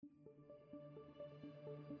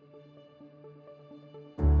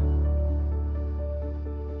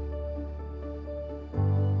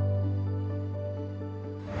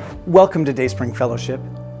Welcome to Dayspring Fellowship.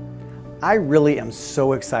 I really am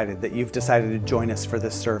so excited that you've decided to join us for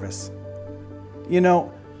this service. You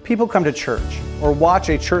know, people come to church or watch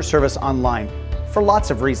a church service online for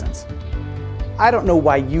lots of reasons. I don't know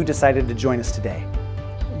why you decided to join us today,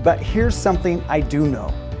 but here's something I do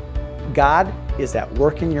know. God is at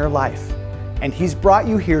work in your life, and He's brought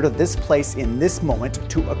you here to this place in this moment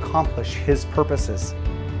to accomplish His purposes.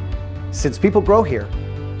 Since people grow here,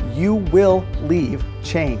 you will leave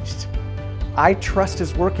changed. I trust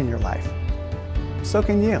His work in your life. So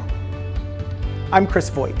can you. I'm Chris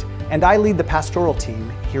Voigt, and I lead the pastoral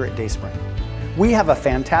team here at Dayspring. We have a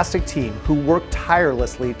fantastic team who work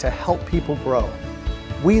tirelessly to help people grow.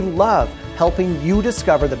 We love helping you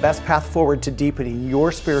discover the best path forward to deepening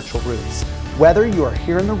your spiritual roots, whether you are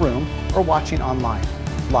here in the room or watching online,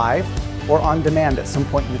 live or on demand at some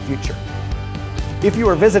point in the future. If you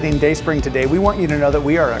are visiting Dayspring today, we want you to know that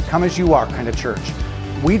we are a come-as-you-are kind of church.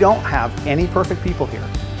 We don't have any perfect people here.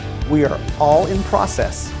 We are all in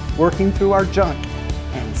process, working through our junk,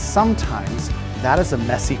 and sometimes that is a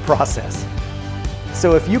messy process.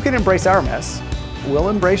 So if you can embrace our mess, we'll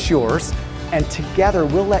embrace yours, and together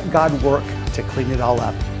we'll let God work to clean it all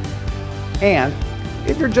up. And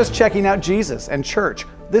if you're just checking out Jesus and church,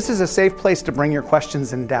 this is a safe place to bring your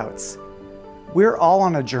questions and doubts. We're all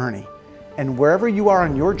on a journey, and wherever you are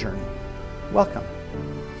on your journey, welcome.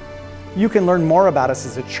 You can learn more about us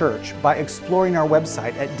as a church by exploring our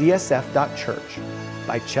website at dsf.church,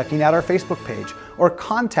 by checking out our Facebook page, or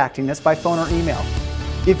contacting us by phone or email.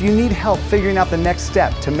 If you need help figuring out the next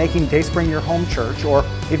step to making Dayspring your home church, or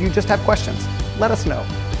if you just have questions, let us know.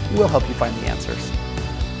 We'll help you find the answers.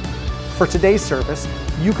 For today's service,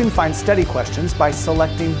 you can find study questions by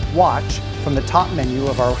selecting Watch from the top menu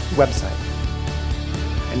of our website.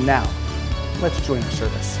 And now, let's join our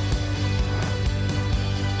service.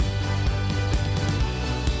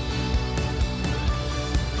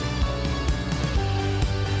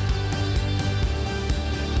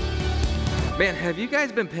 Man, have you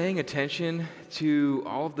guys been paying attention to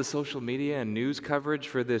all of the social media and news coverage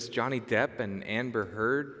for this Johnny Depp and Amber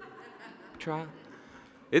Heard trial?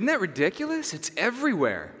 Isn't that ridiculous? It's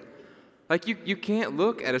everywhere. Like you can't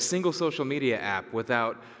look at a single social media app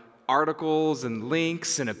without articles and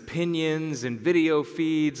links and opinions and video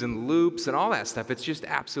feeds and loops and all that stuff. It's just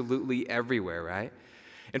absolutely everywhere, right?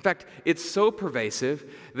 In fact, it's so pervasive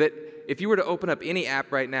that if you were to open up any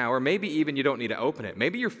app right now, or maybe even you don't need to open it,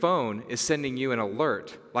 maybe your phone is sending you an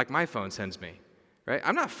alert like my phone sends me, right?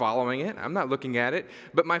 I'm not following it, I'm not looking at it,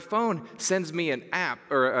 but my phone sends me an app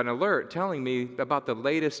or an alert telling me about the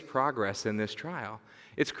latest progress in this trial.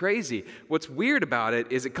 It's crazy. What's weird about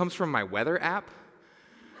it is it comes from my weather app.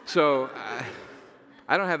 So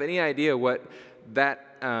I don't have any idea what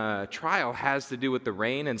that trial has to do with the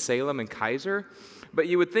rain in Salem and Kaiser, but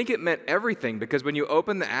you would think it meant everything, because when you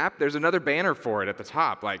open the app, there's another banner for it at the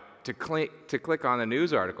top, like to click on the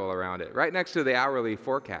news article around it, right next to the hourly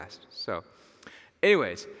forecast. So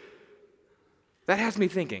anyways, that has me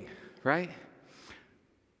thinking, right?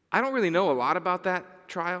 I don't really know a lot about that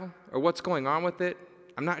trial or what's going on with it.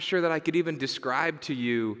 I'm not sure that I could even describe to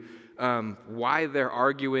you why they're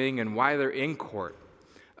arguing and why they're in court.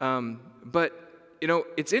 But, you know,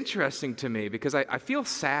 it's interesting to me because I feel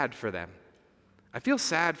sad for them. I feel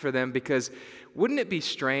sad for them because wouldn't it be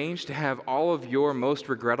strange to have all of your most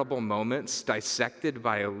regrettable moments dissected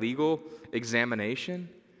by a legal examination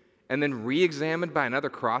and then re-examined by another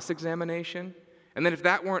cross-examination? And then if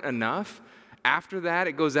that weren't enough, after that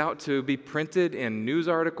it goes out to be printed in news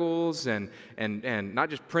articles and not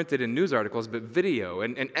just printed in news articles, but video,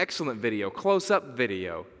 and excellent video, close-up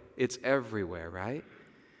video. It's everywhere, right?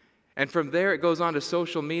 And from there, it goes on to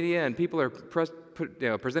social media, and people are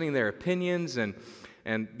presenting their opinions, and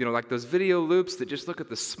you know, like those video loops that just look at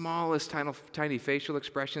the smallest tiny facial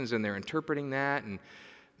expressions, and they're interpreting that. And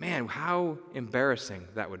man, how embarrassing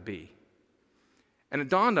that would be. And it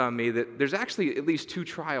dawned on me that there's actually at least two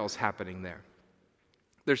trials happening there.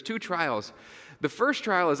 There's two trials. The first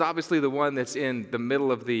trial is obviously the one that's in the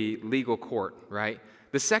middle of the legal court, right?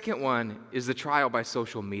 The second one is the trial by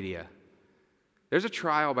social media. There's a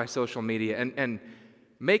trial by social media, and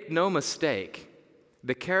make no mistake,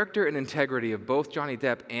 the character and integrity of both Johnny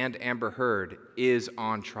Depp and Amber Heard is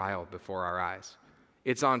on trial before our eyes.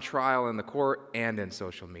 It's on trial in the court and in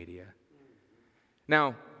social media.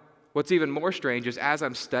 Now, what's even more strange is as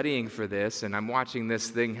I'm studying for this and I'm watching this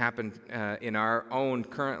thing happen in our own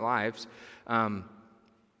current lives,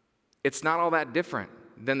 it's not all that different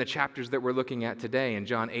than the chapters that we're looking at today in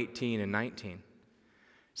John 18 and 19.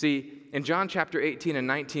 See, in John chapter 18 and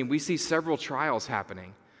 19, we see several trials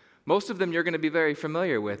happening. Most of them you're going to be very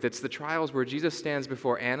familiar with. It's the trials where Jesus stands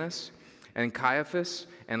before Annas and Caiaphas,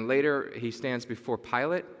 and later he stands before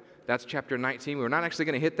Pilate. That's chapter 19. We're not actually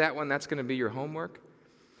going to hit that one. That's going to be your homework.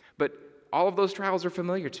 But all of those trials are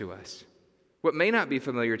familiar to us. What may not be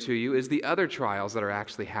familiar to you is the other trials that are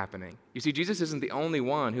actually happening. You see, Jesus isn't the only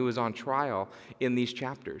one who is on trial in these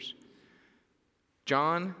chapters.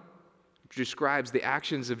 John describes the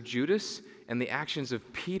actions of Judas and the actions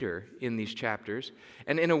of Peter in these chapters.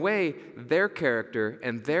 And in a way, their character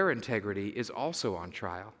and their integrity is also on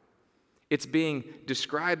trial. It's being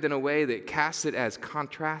described in a way that casts it as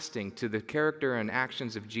contrasting to the character and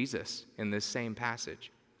actions of Jesus in this same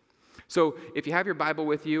passage. So if you have your Bible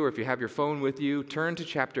with you or if you have your phone with you, turn to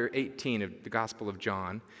chapter 18 of the Gospel of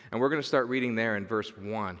John, and we're going to start reading there in verse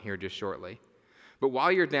 1 here just shortly. But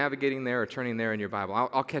while you're navigating there or turning there in your Bible,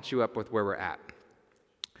 I'll catch you up with where we're at.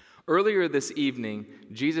 Earlier this evening,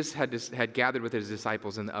 Jesus had gathered with his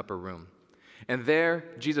disciples in the upper room, and there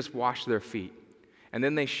Jesus washed their feet, and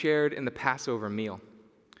then they shared in the Passover meal.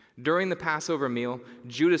 During the Passover meal,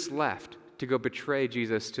 Judas left to go betray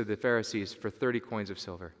Jesus to the Pharisees for 30 coins of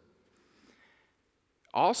silver.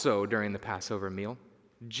 Also, during the Passover meal,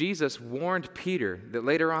 Jesus warned Peter that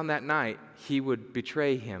later on that night he would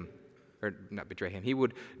betray him, or not betray him, he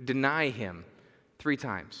would deny him 3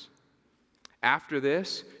 times. After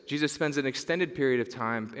this, Jesus spends an extended period of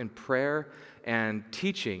time in prayer and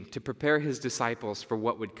teaching to prepare his disciples for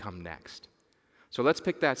what would come next. So let's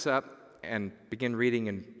pick that up and begin reading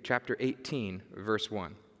in chapter 18, verse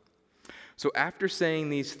 1. So after saying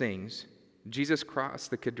these things, Jesus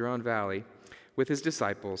crossed the Kidron Valley with his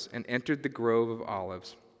disciples and entered the grove of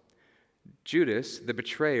olives. Judas, the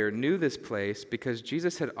betrayer, knew this place because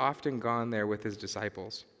Jesus had often gone there with his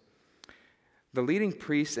disciples. The leading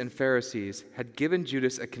priests and Pharisees had given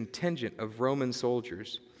Judas a contingent of Roman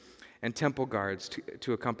soldiers and temple guards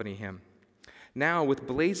to accompany him. Now, with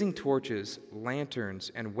blazing torches, lanterns,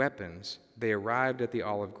 and weapons, they arrived at the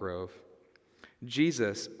olive grove.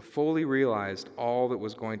 Jesus fully realized all that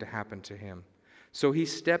was going to happen to him. So he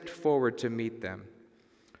stepped forward to meet them.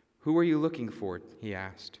 "Who are you looking for?" he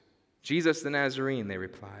asked. "Jesus the Nazarene," they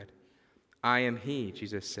replied. "I am he,"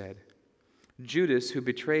 Jesus said. Judas, who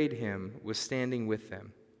betrayed him, was standing with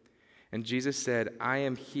them. And Jesus said, "I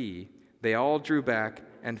am he." They all drew back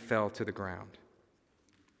and fell to the ground.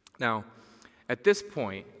 Now, at this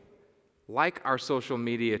point, like our social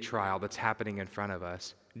media trial that's happening in front of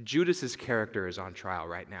us, Judas's character is on trial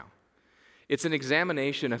right now. It's an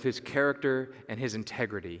examination of his character and his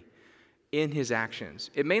integrity in his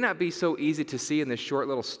actions. It may not be so easy to see in this short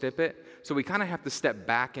little snippet, so we kind of have to step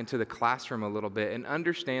back into the classroom a little bit and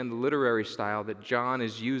understand the literary style that John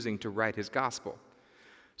is using to write his gospel.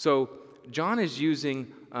 So John is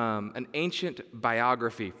using an ancient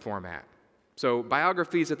biography format. So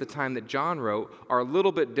biographies at the time that John wrote are a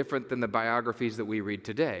little bit different than the biographies that we read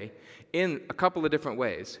today in a couple of different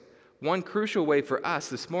ways. One crucial way for us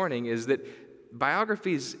this morning is that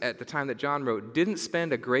biographies at the time that John wrote didn't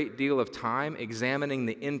spend a great deal of time examining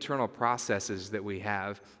the internal processes that we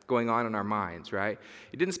have going on in our minds, right?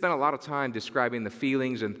 It didn't spend a lot of time describing the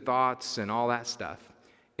feelings and thoughts and all that stuff.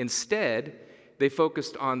 Instead, they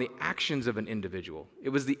focused on the actions of an individual. It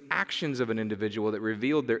was the actions of an individual that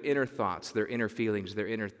revealed their inner thoughts, their inner feelings, their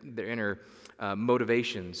inner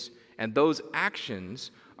motivations. And those actions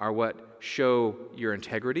are what show your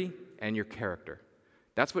integrity and your character.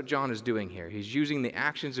 That's what John is doing here. He's using the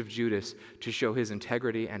actions of Judas to show his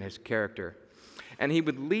integrity and his character. And he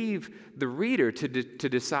would leave the reader to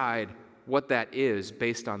decide what that is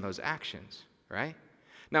based on those actions, right?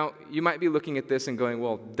 Now, you might be looking at this and going,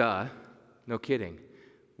 well, duh, no kidding.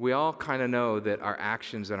 We all kind of know that our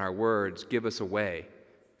actions and our words give us away,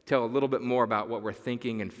 tell a little bit more about what we're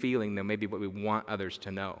thinking and feeling than maybe what we want others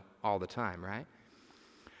to know all the time, right?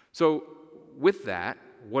 So with that,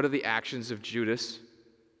 what do the actions of Judas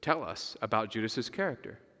tell us about Judas's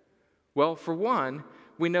character? Well, for one,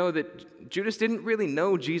 we know that Judas didn't really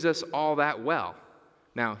know Jesus all that well.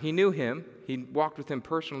 Now, he knew him. He walked with him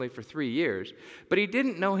personally for 3 years, but he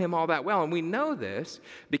didn't know him all that well. And we know this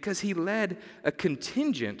because he led a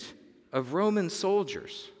contingent of Roman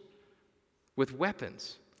soldiers with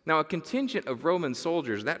weapons. Now, a contingent of Roman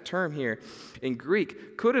soldiers, that term here in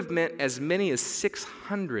Greek, could have meant as many as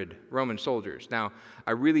 600 Roman soldiers. Now,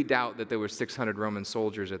 I really doubt that there were 600 Roman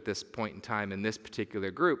soldiers at this point in time in this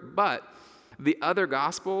particular group, but the other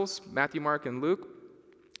Gospels, Matthew, Mark, and Luke,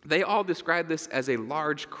 they all describe this as a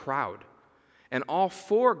large crowd. And all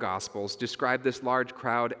 4 Gospels describe this large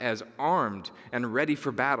crowd as armed and ready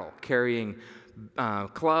for battle, carrying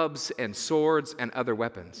clubs and swords and other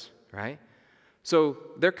weapons, right? So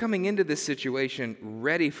they're coming into this situation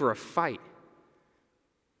ready for a fight.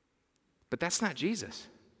 But that's not Jesus.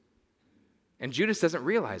 And Judas doesn't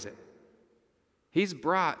realize it. He's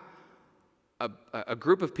brought a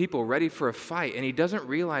group of people ready for a fight, and he doesn't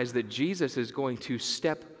realize that Jesus is going to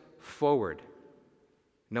step forward,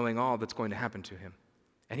 knowing all that's going to happen to him.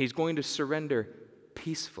 And he's going to surrender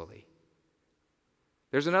peacefully.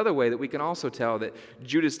 There's another way that we can also tell that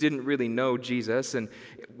Judas didn't really know Jesus, and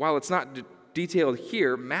while it's not detailed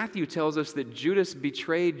here, Matthew tells us that Judas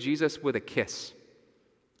betrayed Jesus with a kiss.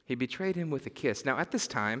 He betrayed him with a kiss. Now, at this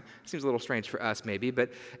time, it seems a little strange for us maybe,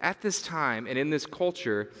 but at this time and in this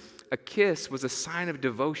culture, a kiss was a sign of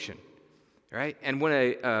devotion, right? And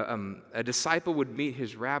when a disciple would meet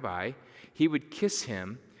his rabbi, he would kiss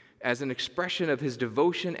him as an expression of his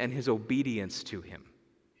devotion and his obedience to him.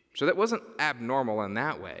 So that wasn't abnormal in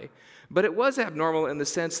that way, but it was abnormal in the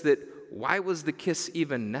sense that why was the kiss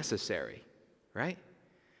even necessary, right?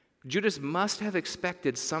 Judas must have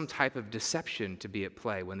expected some type of deception to be at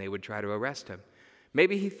play when they would try to arrest him.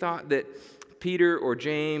 Maybe he thought that Peter or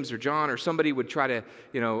James or John or somebody would try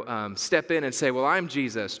to, step in and say, well, I'm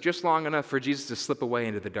Jesus, just long enough for Jesus to slip away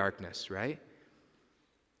into the darkness, right?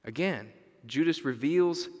 Again, Judas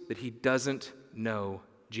reveals that he doesn't know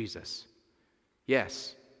Jesus.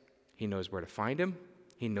 Yes, he knows where to find him,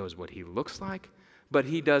 he knows what he looks like, but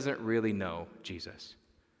he doesn't really know Jesus.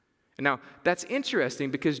 Now, that's interesting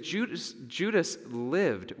because Judas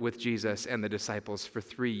lived with Jesus and the disciples for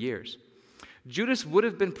 3 years. Judas would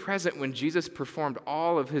have been present when Jesus performed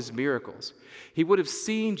all of his miracles. He would have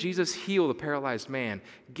seen Jesus heal the paralyzed man,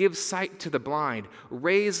 give sight to the blind,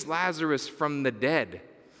 raise Lazarus from the dead.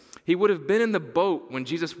 He would have been in the boat when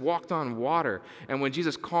Jesus walked on water and when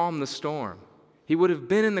Jesus calmed the storm. He would have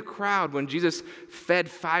been in the crowd when Jesus fed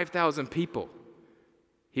 5,000 people.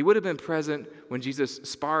 He would have been present when Jesus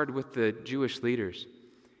sparred with the Jewish leaders,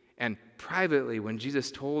 and privately when Jesus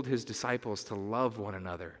told his disciples to love one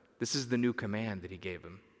another. This is the new command that he gave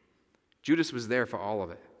them. Judas was there for all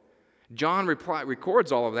of it. John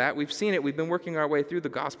records all of that. We've seen it. We've been working our way through the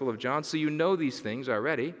Gospel of John, so you know these things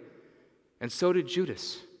already. And so did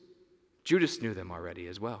Judas. Judas knew them already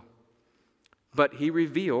as well. But he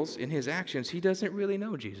reveals in his actions he doesn't really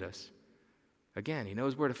know Jesus. Again, he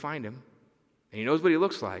knows where to find him. And he knows what he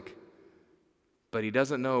looks like, but he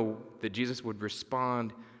doesn't know that Jesus would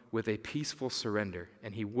respond with a peaceful surrender,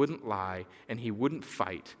 and he wouldn't lie, and he wouldn't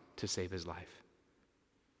fight to save his life.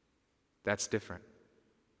 That's different.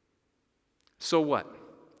 So what?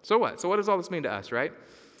 So what? So what does all this mean to us, right?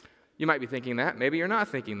 You might be thinking that. Maybe you're not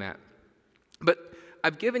thinking that. But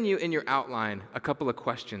I've given you in your outline a couple of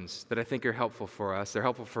questions that I think are helpful for us. They're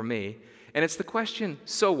helpful for me. And it's the question,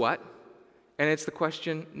 so what? And it's the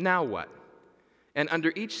question, now what? And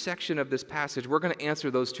under each section of this passage, we're going to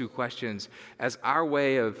answer those two questions as our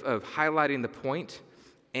way of highlighting the point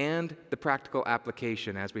and the practical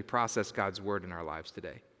application as we process God's word in our lives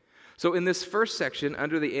today. So in this first section,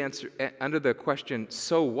 under the question,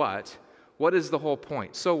 so what is the whole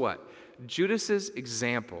point? So what? Judas's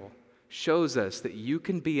example shows us that you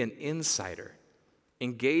can be an insider,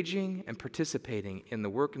 engaging and participating in the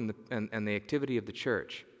work and the activity of the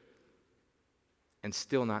church, and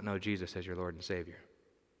still not know Jesus as your Lord and Savior.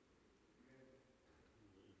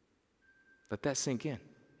 Let that sink in.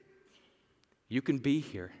 You can be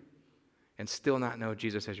here and still not know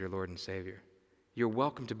Jesus as your Lord and Savior. You're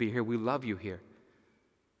welcome to be here. We love you here.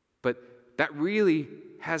 But that really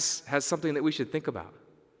has something that we should think about.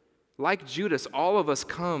 Like Judas, all of us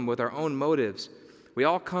come with our own motives. We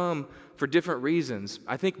all come for different reasons.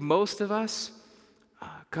 I think most of us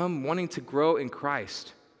come wanting to grow in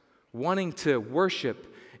Christ, wanting to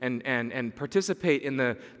worship and participate in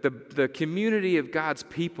the community of God's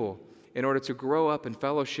people in order to grow up in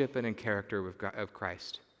fellowship and in character of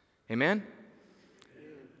Christ. Amen?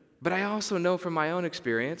 But I also know from my own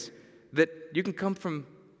experience that you can come from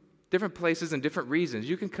different places and different reasons.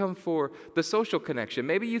 You can come for the social connection.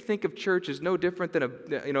 Maybe you think of church as no different than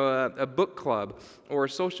a book club or a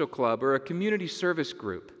social club or a community service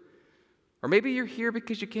group. Or maybe you're here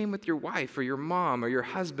because you came with your wife or your mom or your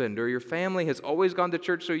husband or your family has always gone to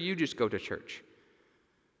church, so you just go to church.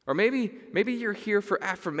 Or maybe you're here for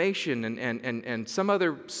affirmation and some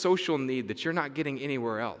other social need that you're not getting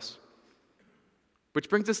anywhere else. Which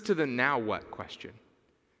brings us to the now what question.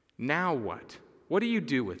 Now what? What do you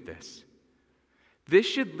do with this? This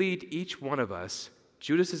should lead each one of us,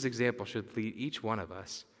 Judas's example should lead each one of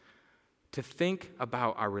us to think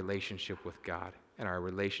about our relationship with God and our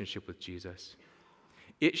relationship with Jesus.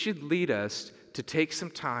 It should lead us to take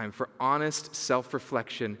some time for honest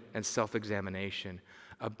self-reflection and self-examination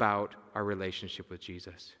about our relationship with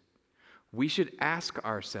Jesus. we should ask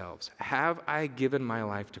ourselves, have I given my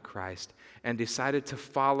life to Christ and decided to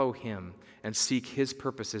follow him and seek his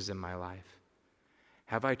purposes in my life?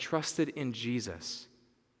 Have I trusted in Jesus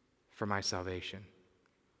for my salvation?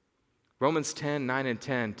 Romans 10:9 and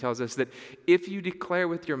 10 tells us that if you declare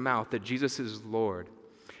with your mouth that Jesus is Lord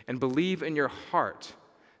and believe in your heart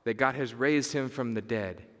that God has raised him from the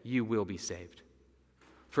dead, you will be saved.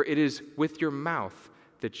 For it is with your mouth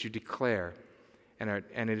that you declare, and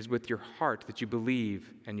it is with your heart that you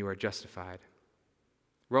believe and you are justified.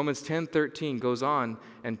 Romans 10:13 goes on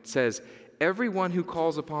and says, everyone who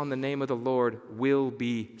calls upon the name of the Lord will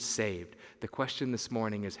be saved. The question this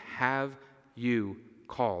morning is, have you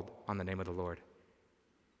called on the name of the Lord?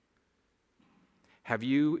 Have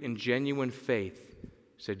you, in genuine faith,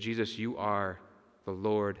 said, Jesus, you are the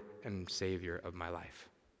Lord and Savior of my life?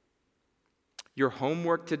 Your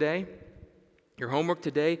homework today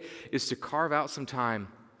is to carve out some time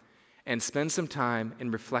and spend some time in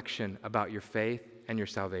reflection about your faith and your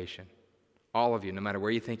salvation. All of you, no matter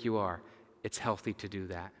where you think you are, it's healthy to do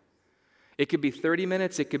that. It could be 30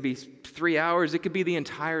 minutes, it could be 3 hours, it could be the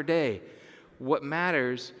entire day. What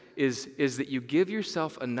matters is that you give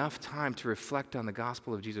yourself enough time to reflect on the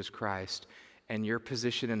gospel of Jesus Christ and your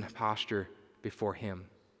position and posture before him.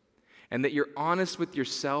 And that you're honest with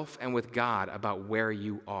yourself and with God about where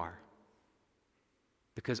you are.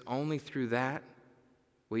 Because only through that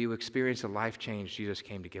will you experience the life change Jesus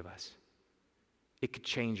came to give us. It could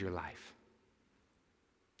change your life.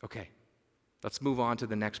 Okay, let's move on to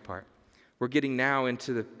the next part. We're getting now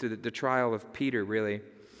into the trial of Peter, really.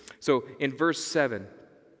 So in verse 7,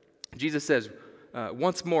 Jesus says,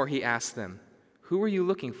 once more he asked them, who are you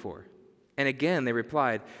looking for? And again they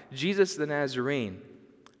replied, Jesus the Nazarene.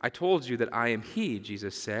 I told you that I am he,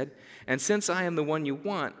 Jesus said, and since I am the one you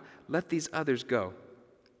want, let these others go.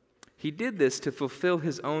 He did this to fulfill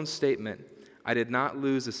his own statement, I did not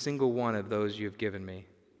lose a single one of those you have given me.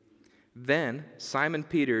 Then Simon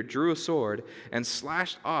Peter drew a sword and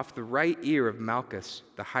slashed off the right ear of Malchus,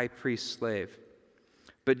 the high priest's slave.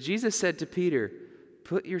 But Jesus said to Peter,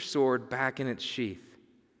 put your sword back in its sheath.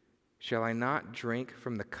 Shall I not drink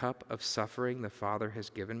from the cup of suffering the Father has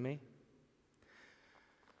given me?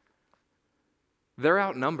 They're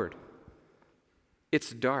outnumbered.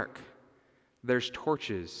 It's dark. There's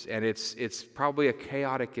torches, and it's probably a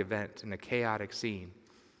chaotic event and a chaotic scene.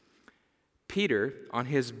 Peter, on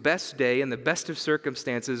his best day in the best of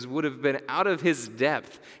circumstances, would have been out of his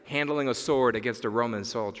depth handling a sword against a Roman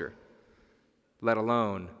soldier, let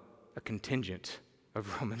alone a contingent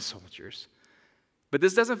of Roman soldiers. But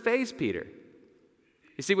this doesn't faze Peter.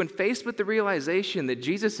 You see, when faced with the realization that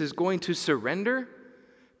Jesus is going to surrender,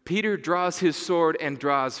 Peter draws his sword and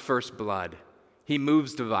draws first blood. He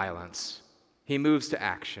moves to violence. He moves to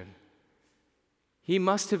action. He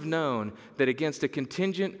must have known that against a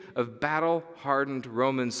contingent of battle-hardened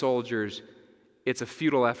Roman soldiers, it's a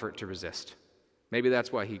futile effort to resist. Maybe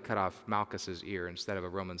that's why he cut off Malchus's ear instead of a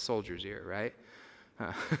Roman soldier's ear, right?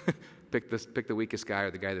 Pick the weakest guy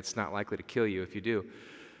or the guy that's not likely to kill you if you do.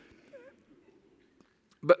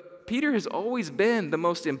 But Peter has always been the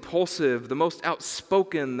most impulsive, the most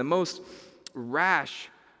outspoken, the most rash,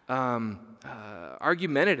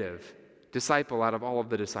 argumentative disciple out of all of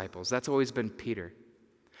the disciples. That's always been Peter.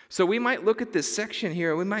 So we might look at this section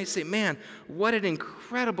here and we might say, man, what an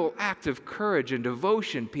incredible act of courage and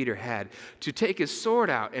devotion Peter had to take his sword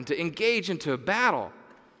out and to engage into a battle.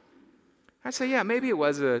 I'd say, yeah, maybe it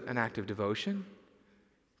was an act of devotion,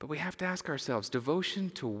 but we have to ask ourselves,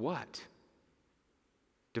 devotion to what?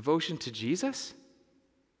 Devotion to Jesus?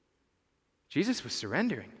 Jesus was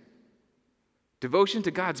surrendering. Devotion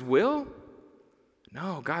to God's will?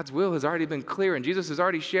 No, God's will has already been clear, and Jesus has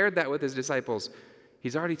already shared that with his disciples.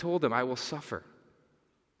 He's already told them, I will suffer.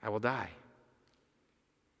 I will die.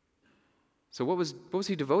 So what was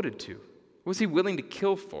he devoted to? What was he willing to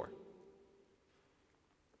kill for?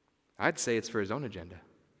 I'd say it's for his own agenda.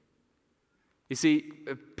 You see,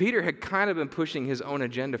 Peter had kind of been pushing his own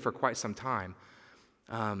agenda for quite some time.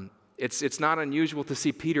 It's not unusual to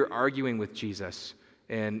see Peter arguing with Jesus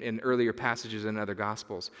in earlier passages in other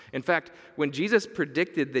Gospels. In fact, when Jesus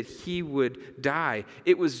predicted that he would die,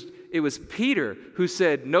 it was Peter who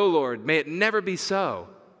said, "No, Lord, may it never be so."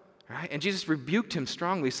 Right? And Jesus rebuked him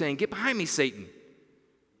strongly, saying, "Get behind me, Satan."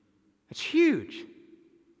 It's huge.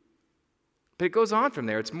 But it goes on from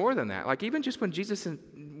there. It's more than that. Like even just when Jesus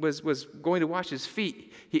was going to wash his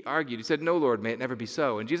feet, he argued. He said, "No, Lord, may it never be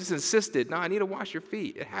so." And Jesus insisted, "No, I need to wash your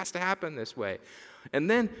feet. It has to happen this way." And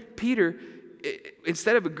then Peter,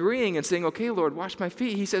 instead of agreeing and saying, "Okay, Lord, wash my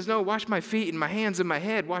feet," he says, "No, wash my feet and my hands and my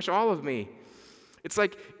head. Wash all of me." It's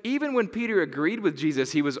like even when Peter agreed with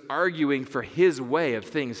Jesus, he was arguing for his way of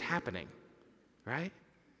things happening, right?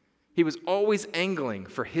 He was always angling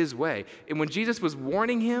for his way. And when Jesus was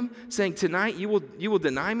warning him, saying, tonight you will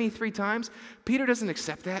deny me 3 times, Peter doesn't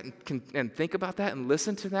accept that and think about that and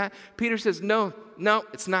listen to that. Peter says, no,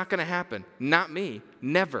 it's not going to happen. Not me.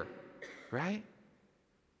 Never. Right?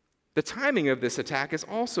 The timing of this attack is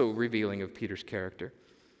also revealing of Peter's character.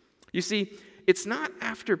 You see, it's not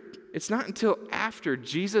until after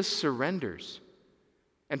Jesus surrenders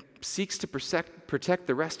and seeks to protect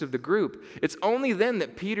the rest of the group, it's only then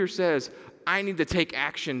that Peter says, I need to take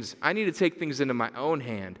actions. I need to take things into my own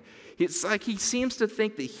hand. It's like he seems to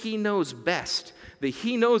think that he knows best, that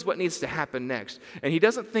he knows what needs to happen next. And he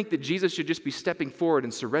doesn't think that Jesus should just be stepping forward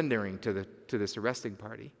and surrendering to this arresting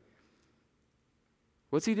party.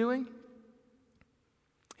 What's he doing?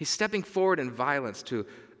 He's stepping forward in violence to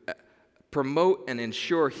promote and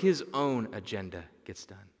ensure his own agenda gets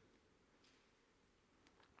done.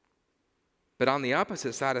 But on the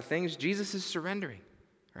opposite side of things, Jesus is surrendering,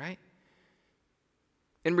 right?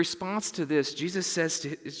 In response to this, Jesus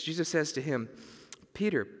says to him,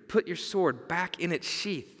 Peter, put your sword back in its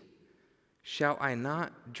sheath. Shall I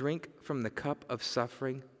not drink from the cup of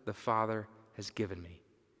suffering the Father has given me?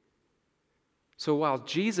 So while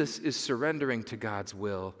Jesus is surrendering to God's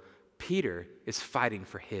will, Peter is fighting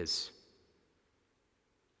for his.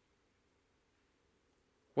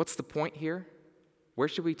 What's the point here? Where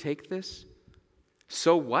should we take this?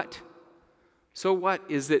 So what? So what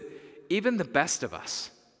is that even the best of us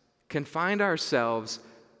can find ourselves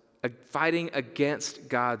fighting against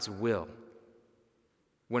God's will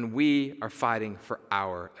when we are fighting for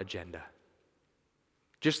our agenda,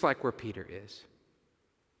 just like where Peter is.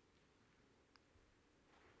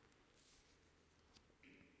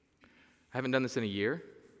 I haven't done this in a year,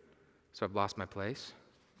 so I've lost my place.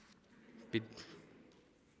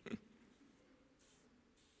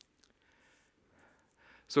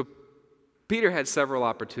 So Peter had several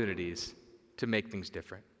opportunities to make things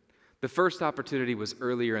different. The first opportunity was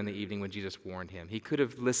earlier in the evening when Jesus warned him. He could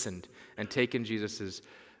have listened and taken Jesus'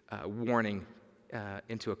 warning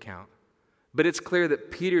into account. But it's clear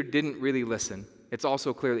that Peter didn't really listen. It's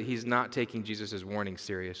also clear that he's not taking Jesus' warning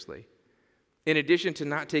seriously. In addition to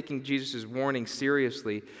not taking Jesus' warning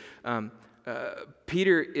seriously,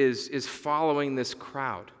 Peter is following this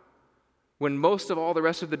crowd. When most of all the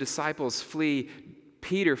rest of the disciples flee,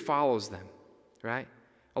 Peter follows them, right?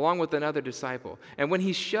 Along with another disciple. And when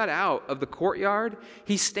he's shut out of the courtyard,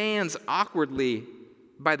 he stands awkwardly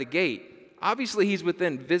by the gate. Obviously, he's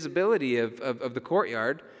within visibility of the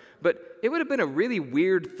courtyard, but it would have been a really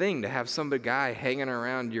weird thing to have some guy hanging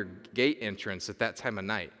around your gate entrance at that time of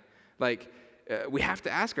night. We have to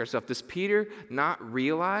ask ourselves, does Peter not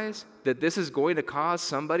realize that this is going to cause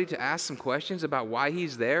somebody to ask some questions about why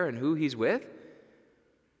he's there and who he's with?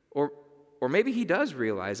 Or maybe he does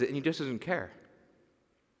realize it and he just doesn't care.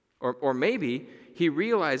 Or maybe he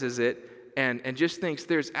realizes it and just thinks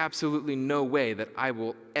there's absolutely no way that I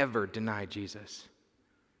will ever deny Jesus.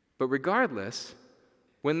 But regardless,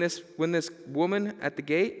 when this woman at the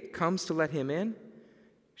gate comes to let him in,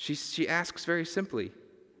 she asks very simply,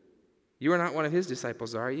 you are not one of his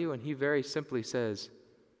disciples, are you? And he very simply says,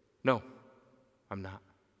 no, I'm not.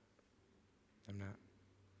 I'm not.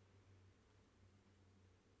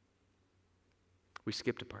 We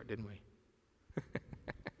skipped a part, didn't we?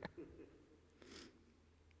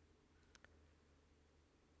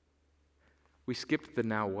 We skipped the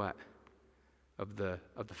now what of the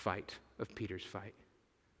fight, of Peter's fight,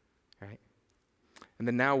 right? And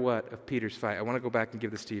the now what of Peter's fight, I want to go back and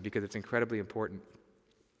give this to you because it's incredibly important.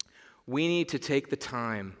 We need to take the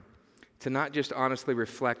time to not just honestly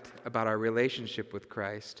reflect about our relationship with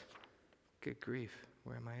Christ. Good grief,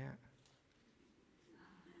 where am I at?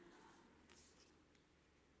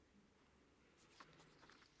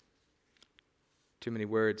 Too many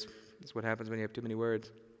words. That's what happens when you have too many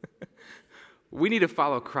words. We need to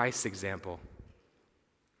follow Christ's example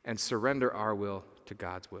and surrender our will to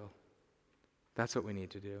God's will. That's what we need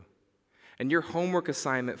to do. And your homework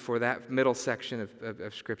assignment for that middle section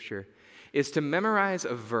of Scripture is to memorize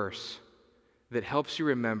a verse that helps you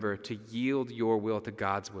remember to yield your will to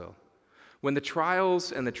God's will. When the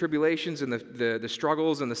trials and the tribulations and the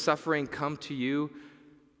struggles and the suffering come to you,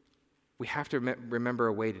 we have to remember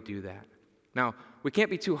a way to do that. Now, we can't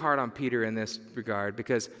be too hard on Peter in this regard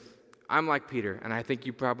because I'm like Peter, and I think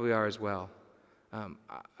you probably are as well.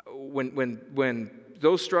 When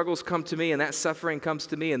those struggles come to me and that suffering comes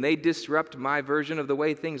to me and they disrupt my version of the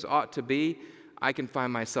way things ought to be, I can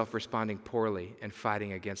find myself responding poorly and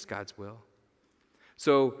fighting against God's will.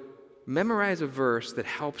 So memorize a verse that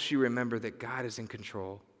helps you remember that God is in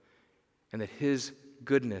control and that his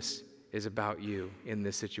goodness is about you in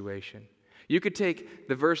this situation. You could take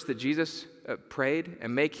the verse that Jesus prayed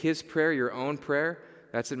and make his prayer your own prayer.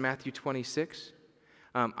 That's in Matthew 26.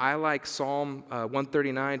 I like Psalm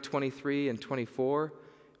 139, 23, and 24,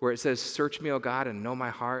 where it says, "Search me, O God, and know my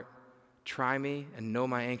heart. Try me and know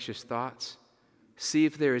my anxious thoughts. See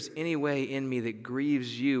if there is any way in me that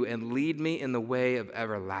grieves you, and lead me in the way of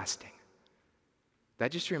everlasting."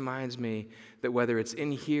 That just reminds me that whether it's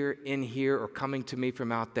in here, or coming to me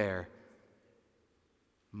from out there,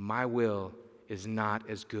 my will is not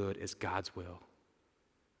as good as God's will.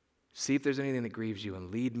 See if there's anything that grieves you,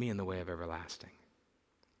 and lead me in the way of everlasting.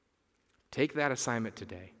 Take that assignment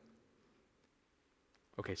today.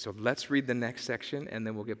 Okay, so let's read the next section, and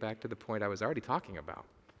then we'll get back to the point I was already talking about.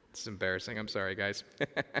 It's embarrassing. I'm sorry, guys.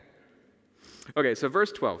 Okay, so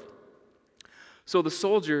verse 12. So the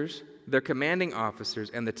soldiers, their commanding officers,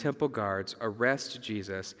 and the temple guards arrested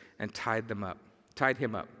Jesus and tied him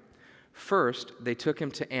up. First, they took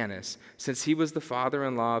him to Annas, since he was the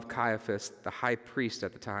father-in-law of Caiaphas, the high priest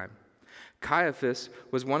at the time. Caiaphas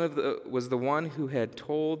was the one who had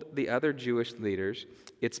told the other Jewish leaders,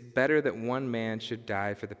 "It's better that one man should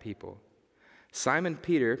die for the people." Simon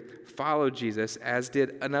Peter followed Jesus, as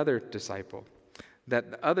did another disciple.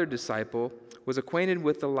 That the other disciple was acquainted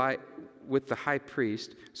with the high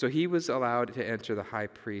priest, so he was allowed to enter the high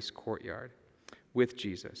priest's courtyard with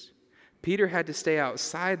Jesus. Peter had to stay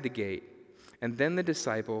outside the gate, and then the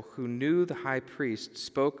disciple who knew the high priest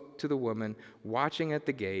spoke to the woman watching at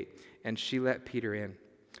the gate, and she let Peter in.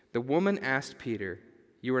 The woman asked Peter,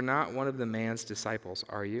 "You are not one of the man's disciples,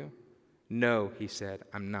 are you?" "No," he said,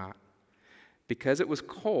 "I'm not." Because it was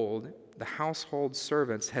cold, the household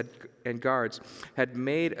servants and guards had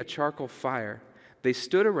made a charcoal fire. They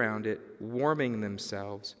stood around it, warming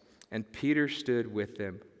themselves, and Peter stood with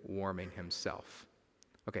them, warming himself.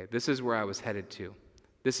 Okay, this is where I was headed to.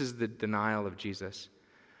 This is the denial of Jesus.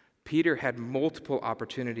 Peter had multiple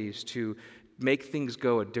opportunities to make things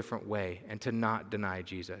go a different way and to not deny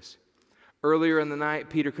Jesus. Earlier in the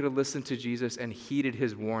night, Peter could have listened to Jesus and heeded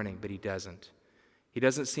his warning, but he doesn't. He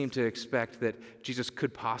doesn't seem to expect that Jesus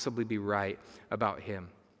could possibly be right about him.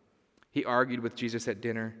 He argued with Jesus at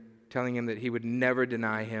dinner, telling him that he would never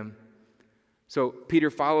deny him. So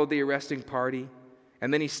Peter followed the arresting party,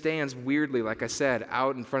 and then he stands weirdly, like I said,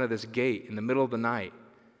 out in front of this gate in the middle of the night.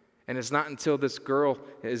 And it's not until this girl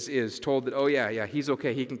is told that, oh yeah, he's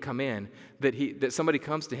okay, he can come in, that somebody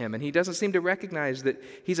comes to him, and he doesn't seem to recognize that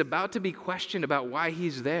he's about to be questioned about why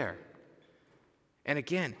he's there. And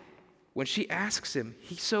again, when she asks him,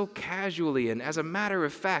 he so casually and as a matter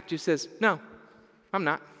of fact just says, "No, I'm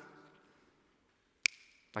not."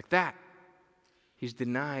 Like that. He's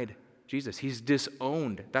denied Jesus. He's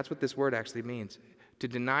disowned. That's what this word actually means. To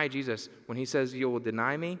deny Jesus. When he says, "You will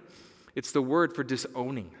deny me," it's the word for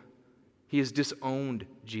disowning. He has disowned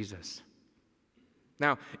Jesus.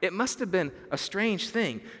 Now, it must have been a strange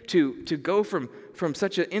thing to go from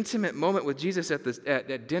such an intimate moment with Jesus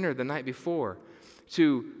at dinner the night before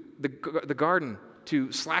to the garden,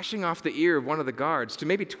 to slashing off the ear of one of the guards, to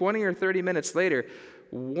maybe 20 or 30 minutes later,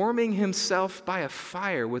 warming himself by a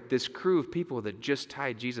fire with this crew of people that just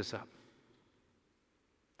tied Jesus up.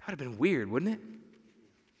 That would have been weird, wouldn't it?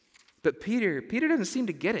 But Peter doesn't seem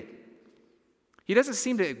to get it. He doesn't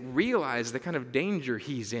seem to realize the kind of danger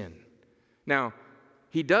he's in. Now,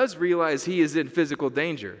 he does realize he is in physical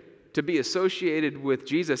danger. To be associated with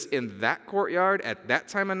Jesus in that courtyard at that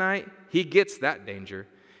time of night, he gets that danger.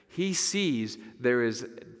 He sees there is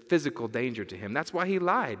physical danger to him. That's why he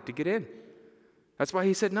lied to get in. That's why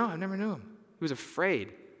he said, "No, I never knew him." He was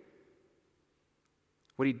afraid.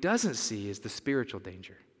 What he doesn't see is the spiritual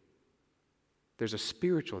danger. There's a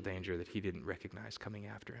spiritual danger that he didn't recognize coming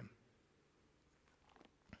after him.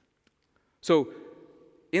 So,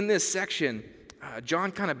 in this section,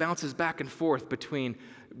 John kind of bounces back and forth between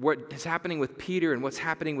what is happening with Peter and what's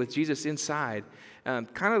happening with Jesus inside.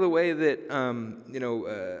 Kind of the way that,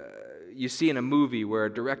 you see in a movie where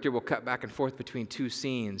a director will cut back and forth between two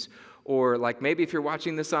scenes. Or like maybe if you're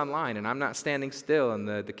watching this online and I'm not standing still and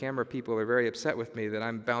the camera people are very upset with me that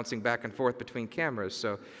I'm bouncing back and forth between cameras.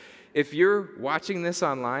 So if you're watching this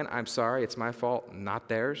online, I'm sorry, it's my fault, not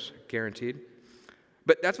theirs, guaranteed.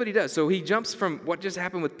 But that's what he does. So he jumps from what just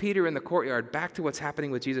happened with Peter in the courtyard back to what's happening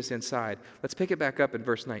with Jesus inside. Let's pick it back up in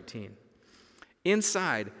verse 19.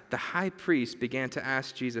 Inside, the high priest began to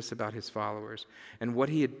ask Jesus about his followers and what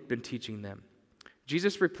he had been teaching them.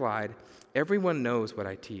 Jesus replied, "Everyone knows what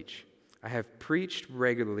I teach. I have preached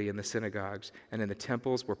regularly in the synagogues and in the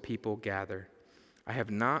temples where people gather. I have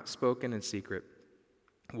not spoken in secret.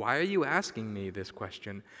 Why are you asking me this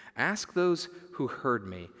question? Ask those who heard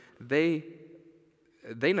me. They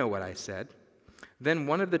know what I said." Then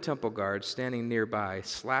one of the temple guards standing nearby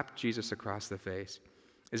slapped Jesus across the face.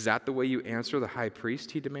 "Is that the way you answer the high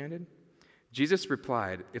priest?" he demanded. Jesus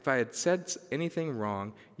replied, "If I had said anything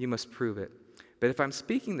wrong, you must prove it. But if I'm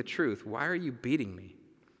speaking the truth, why are you beating me?"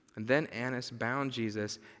 And then Annas bound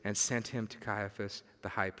Jesus and sent him to Caiaphas, the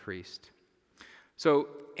high priest. So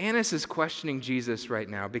Annas is questioning Jesus right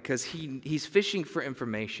now because he's fishing for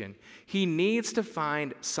information. He needs to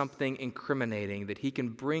find something incriminating that he can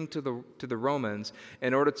bring to the Romans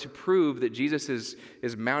in order to prove that Jesus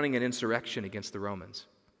is mounting an insurrection against the Romans.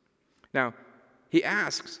 Now, he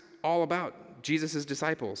asks all about Jesus'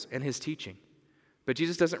 disciples and his teaching, but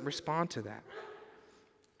Jesus doesn't respond to that.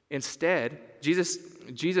 Instead,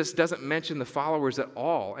 Jesus doesn't mention the followers at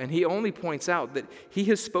all, and he only points out that he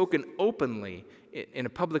has spoken openly in a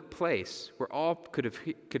public place where all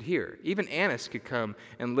could hear. Even Annas could come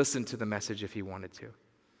and listen to the message if he wanted to.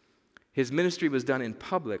 His ministry was done in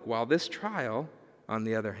public, while this trial, on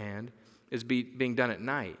the other hand, is being done at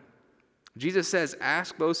night. Jesus says,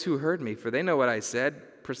 "Ask those who heard me, for they know what I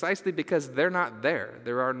said," precisely because they're not there.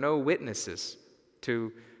 There are no witnesses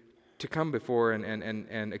to come before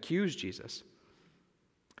and accuse Jesus.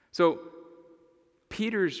 So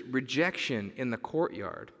Peter's rejection in the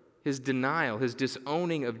courtyard, his denial, his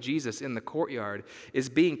disowning of Jesus in the courtyard, is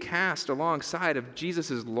being cast alongside of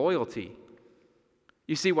Jesus' loyalty.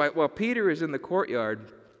 You see, while Peter is in the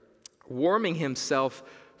courtyard warming himself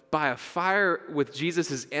by a fire with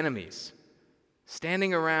Jesus' enemies,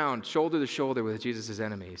 standing around shoulder to shoulder with Jesus'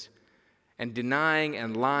 enemies, and denying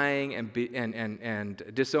and lying and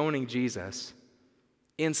disowning Jesus,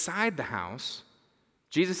 inside the house,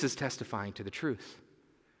 Jesus is testifying to the truth.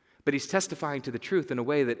 But he's testifying to the truth in a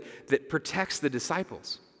way that protects the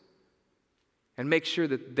disciples and makes sure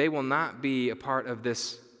that they will not be a part of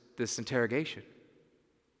this interrogation.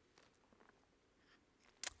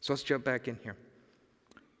 So let's jump back in here.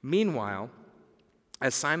 Meanwhile,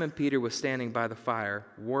 as Simon Peter was standing by the fire,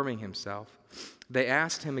 warming himself, they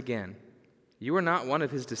asked him again, "You are not one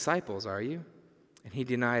of his disciples, are you?" And he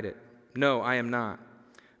denied it. "No, I am not.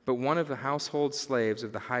 But one of the household slaves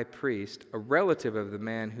of the high priest, a relative of the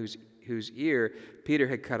man whose ear Peter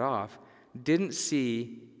had cut off, didn't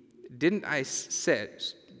I say,"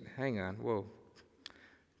 hang on, whoa.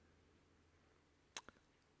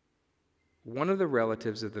 "One of the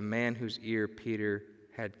relatives of the man whose ear Peter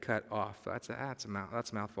had cut off." That's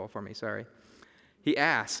a mouthful for me, sorry. He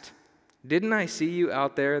asked, "Didn't I see you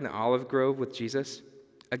out there in the olive grove with Jesus?"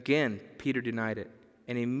 Again, Peter denied it,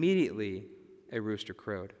 and immediately a rooster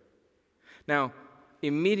crowed. Now,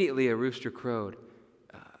 immediately a rooster crowed.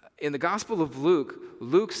 In the Gospel of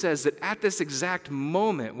Luke says that at this exact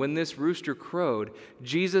moment when this rooster crowed,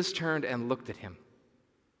 Jesus turned and looked at him.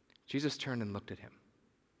 Jesus turned and looked at him.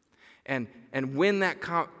 And when that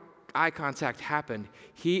eye contact happened,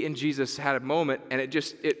 he and Jesus had a moment, and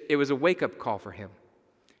it was a wake-up call for him.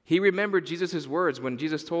 He remembered Jesus' words when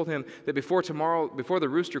Jesus told him that before the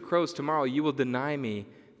rooster crows tomorrow, you will deny me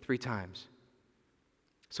 3 times.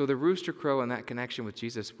 So the rooster crow in that connection with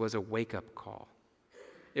Jesus was a wake-up call.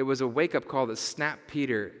 It was a wake-up call that snapped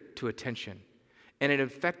Peter to attention, and it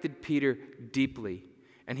affected Peter deeply,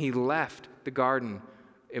 and he left the garden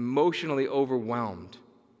emotionally overwhelmed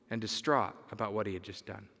and distraught about what he had just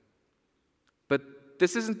done. But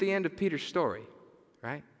this isn't the end of Peter's story,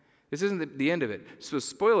 right? This isn't the end of it. So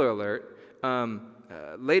spoiler alert,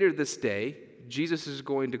 later this day, Jesus is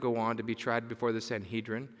going to go on to be tried before the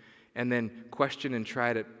Sanhedrin and then questioned and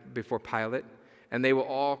tried before Pilate, and they will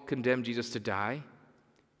all condemn Jesus to die.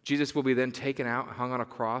 Jesus will be then taken out, hung on a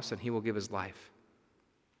cross, and he will give his life.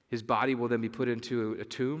 His body will then be put into a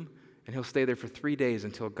tomb, and he'll stay there for 3 days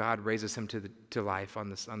until God raises him to life on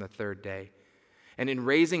the 3rd day. And in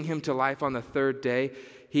raising him to life on the 3rd day,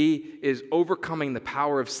 he is overcoming the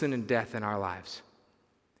power of sin and death in our lives.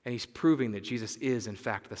 And he's proving that Jesus is, in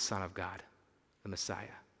fact, the Son of God, the Messiah.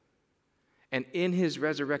 And in his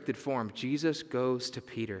resurrected form, Jesus goes to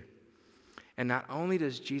Peter. And not only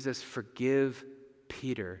does Jesus forgive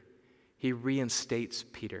Peter, he reinstates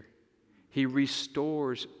Peter. He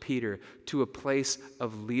restores Peter to a place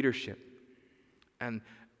of leadership. And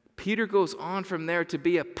Peter goes on from there to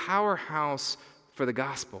be a powerhouse for the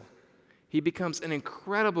gospel. He becomes an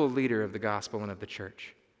incredible leader of the gospel and of the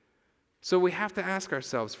church. So we have to ask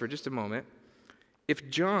ourselves for just a moment, if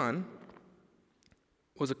John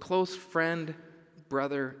was a close friend,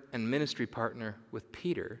 brother, and ministry partner with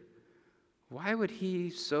Peter, why would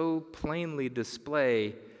he so plainly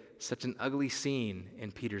display such an ugly scene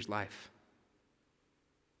in Peter's life?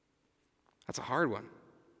 That's a hard one.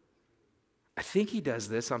 I think he does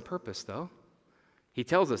this on purpose, though. He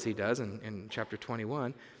tells us he does in chapter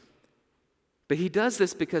 21. But he does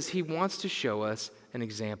this because he wants to show us an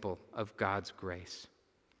example of God's grace.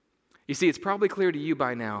 You see, it's probably clear to you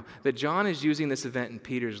by now that John is using this event in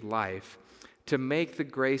Peter's life to make the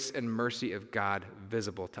grace and mercy of God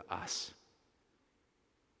visible to us.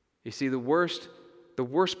 You see, the worst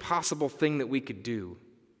possible thing that we could do,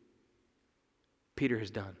 Peter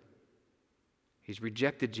has done. He's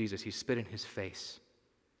rejected Jesus. He's spit in his face.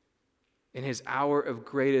 In his hour of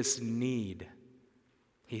greatest need,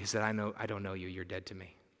 he said, I don't know you. You're dead to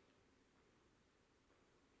me.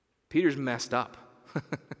 Peter's messed up.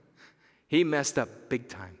 He messed up big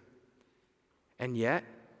time. And yet,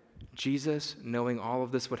 Jesus, knowing all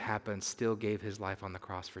of this would happen, still gave his life on the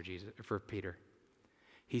cross for Peter.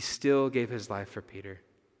 He still gave his life for Peter.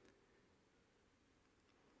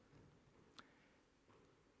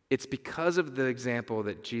 It's because of the example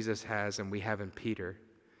that Jesus has and we have in Peter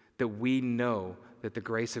that we know that the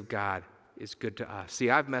grace of God is good to us. See,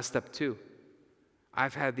 I've messed up too.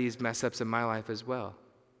 I've had these mess ups in my life as well.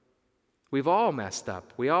 We've all messed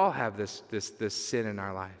up. We all have this sin in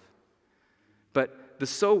our life. But the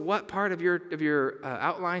so what part of your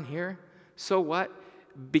outline here, so what?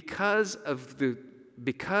 Because of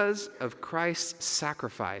Christ's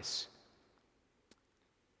sacrifice,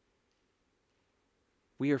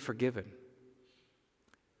 we are forgiven.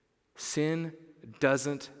 Sin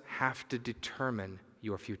doesn't have to determine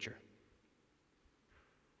your future.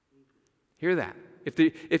 Hear that.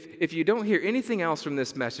 If you don't hear anything else from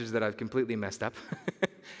this message that I've completely messed up,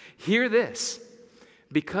 hear this.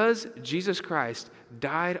 Because Jesus Christ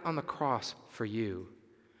died on the cross for you,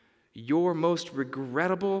 your most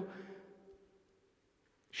regrettable,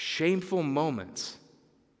 shameful moments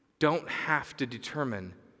don't have to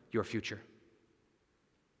determine your future.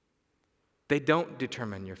 They don't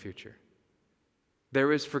determine your future.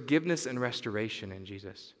 There is forgiveness and restoration in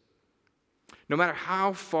Jesus. No matter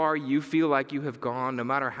how far you feel like you have gone, no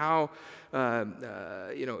matter how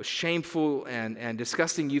shameful and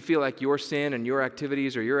disgusting you feel like your sin and your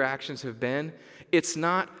activities or your actions have been, it's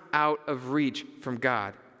not out of reach from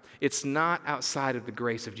God. It's not outside of the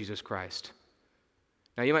grace of Jesus Christ.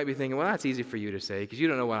 Now you might be thinking, well, that's easy for you to say because you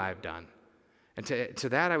don't know what I've done. And to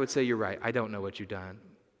that I would say you're right. I don't know what you've done.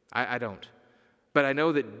 I don't. But I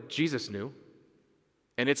know that Jesus knew,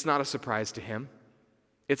 and it's not a surprise to him.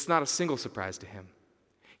 It's not a single surprise to him.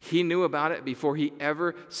 He knew about it before he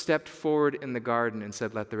ever stepped forward in the garden and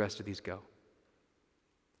said, let the rest of these go.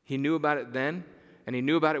 He knew about it then, and he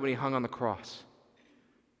knew about it when he hung on the cross.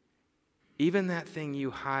 Even that thing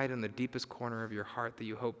you hide in the deepest corner of your heart that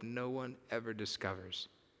you hope no one ever discovers,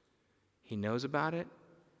 he knows about it,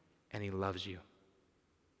 and he loves you.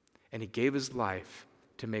 And he gave his life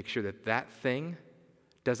to make sure that that thing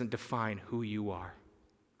doesn't define who you are,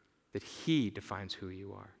 that he defines who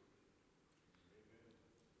you are.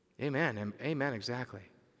 Amen. Amen, exactly.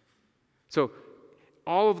 So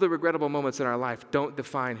all of the regrettable moments in our life don't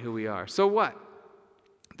define who we are. So what?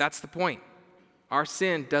 That's the point. Our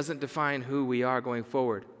sin doesn't define who we are going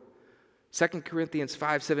forward. 2 Corinthians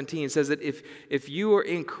 5:17 says that if you are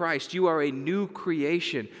in Christ, you are a new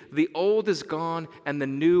creation. The old is gone and the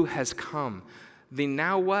new has come. The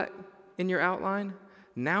now what in your outline?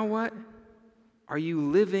 Now what? Are you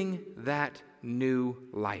living that new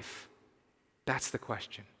life? That's the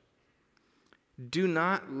question. Do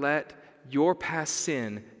not let your past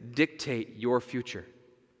sin dictate your future.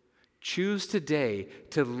 Choose today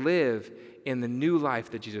to live in the new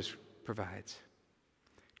life that Jesus provides.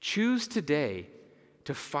 Choose today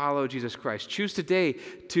to follow Jesus Christ. Choose today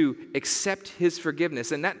to accept his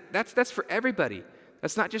forgiveness. And that's for everybody.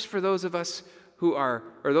 That's not just for those of us who are,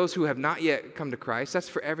 or those who have not yet come to Christ. That's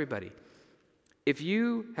for everybody. If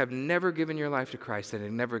you have never given your life to Christ and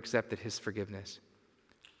have never accepted his forgiveness,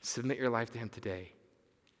 submit your life to him today.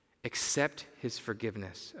 Accept his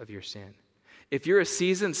forgiveness of your sin. If you're a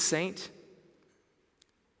seasoned saint,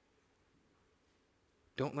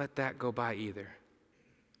 don't let that go by either.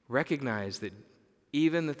 Recognize that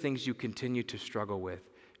even the things you continue to struggle with,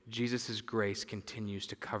 Jesus' grace continues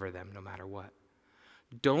to cover them no matter what.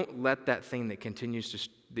 Don't let that thing that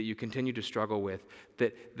you continue to struggle with,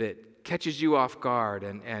 that catches you off guard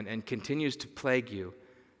and continues to plague you,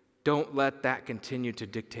 don't let that continue to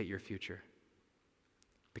dictate your future.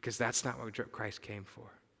 Because that's not what Christ came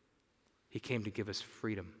for. He came to give us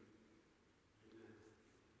freedom.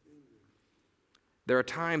 There are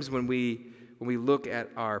times when we look at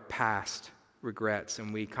our past regrets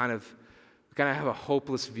and we kind of have a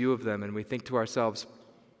hopeless view of them, and we think to ourselves,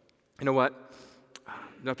 you know what?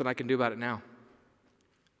 Nothing I can do about it now.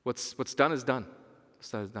 What's done is done.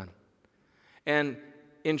 What's done is done. And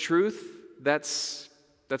in truth, that's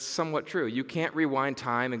somewhat true. You can't rewind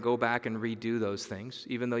time and go back and redo those things,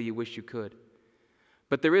 even though you wish you could.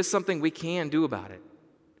 But there is something we can do about it.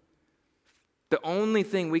 The only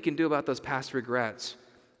thing we can do about those past regrets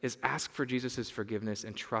is ask for Jesus' forgiveness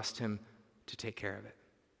and trust him to take care of it.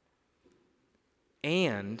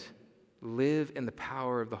 And live in the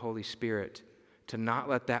power of the Holy Spirit to not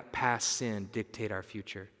let that past sin dictate our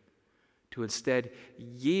future, to instead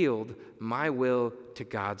yield my will to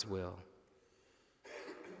God's will.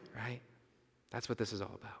 Right? That's what this is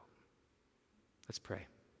all about. Let's pray.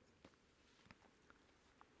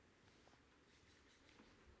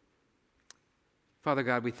 Father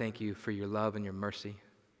God, we thank you for your love and your mercy.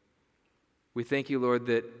 We thank you, Lord,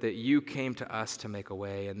 that you came to us to make a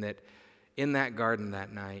way, and that in that garden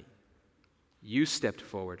that night, you stepped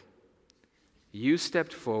forward. You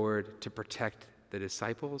stepped forward to protect the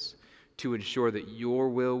disciples, to ensure that your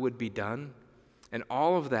will would be done, and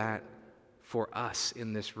all of that for us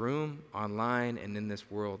in this room, online, and in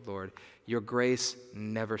this world, Lord. Your grace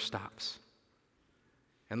never stops.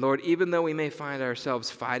 And Lord, even though we may find ourselves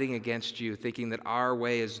fighting against you, thinking that our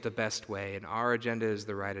way is the best way and our agenda is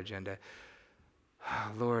the right agenda,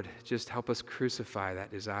 Lord, just help us crucify that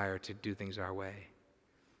desire to do things our way.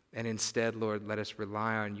 And instead, Lord, let us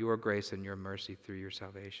rely on your grace and your mercy through your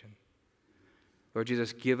salvation. Lord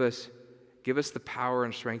Jesus, give us the power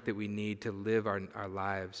and strength that we need to live our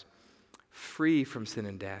lives free from sin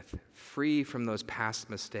and death, free from those past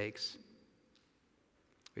mistakes.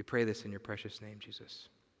 We pray this in your precious name, Jesus.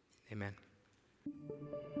 Amen.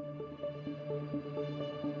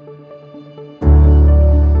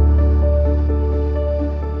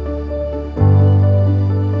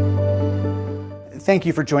 Thank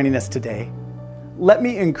you for joining us today. Let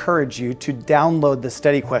me encourage you to download the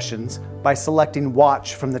study questions by selecting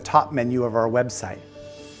Watch from the top menu of our website.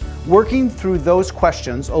 Working through those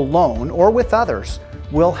questions alone or with others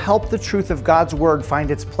will help the truth of God's Word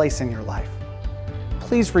find its place in your life.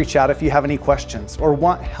 Please reach out if you have any questions or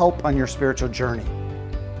want help on your spiritual journey.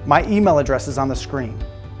 My email address is on the screen,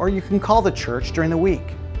 or you can call the church during the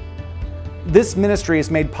week. This ministry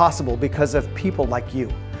is made possible because of people like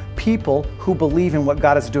you, people who believe in what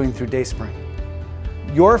God is doing through Dayspring.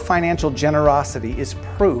 Your financial generosity is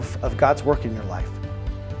proof of God's work in your life.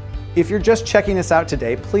 If you're just checking us out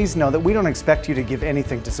today, please know that we don't expect you to give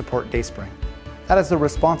anything to support Dayspring. That is the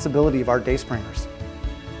responsibility of our Dayspringers.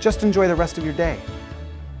 Just enjoy the rest of your day.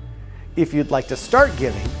 If you'd like to start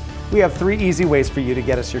giving, we have 3 easy ways for you to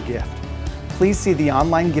get us your gift. Please see the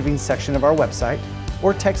online giving section of our website,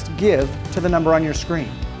 or text GIVE to the number on your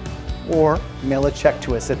screen, or mail a check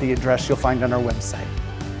to us at the address you'll find on our website.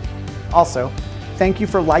 Also, thank you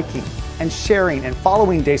for liking and sharing and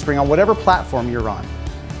following Dayspring on whatever platform you're on.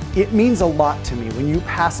 It means a lot to me when you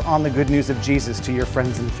pass on the good news of Jesus to your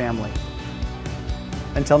friends and family.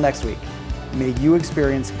 Until next week, may you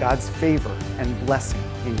experience God's favor and blessing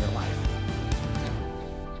in your life.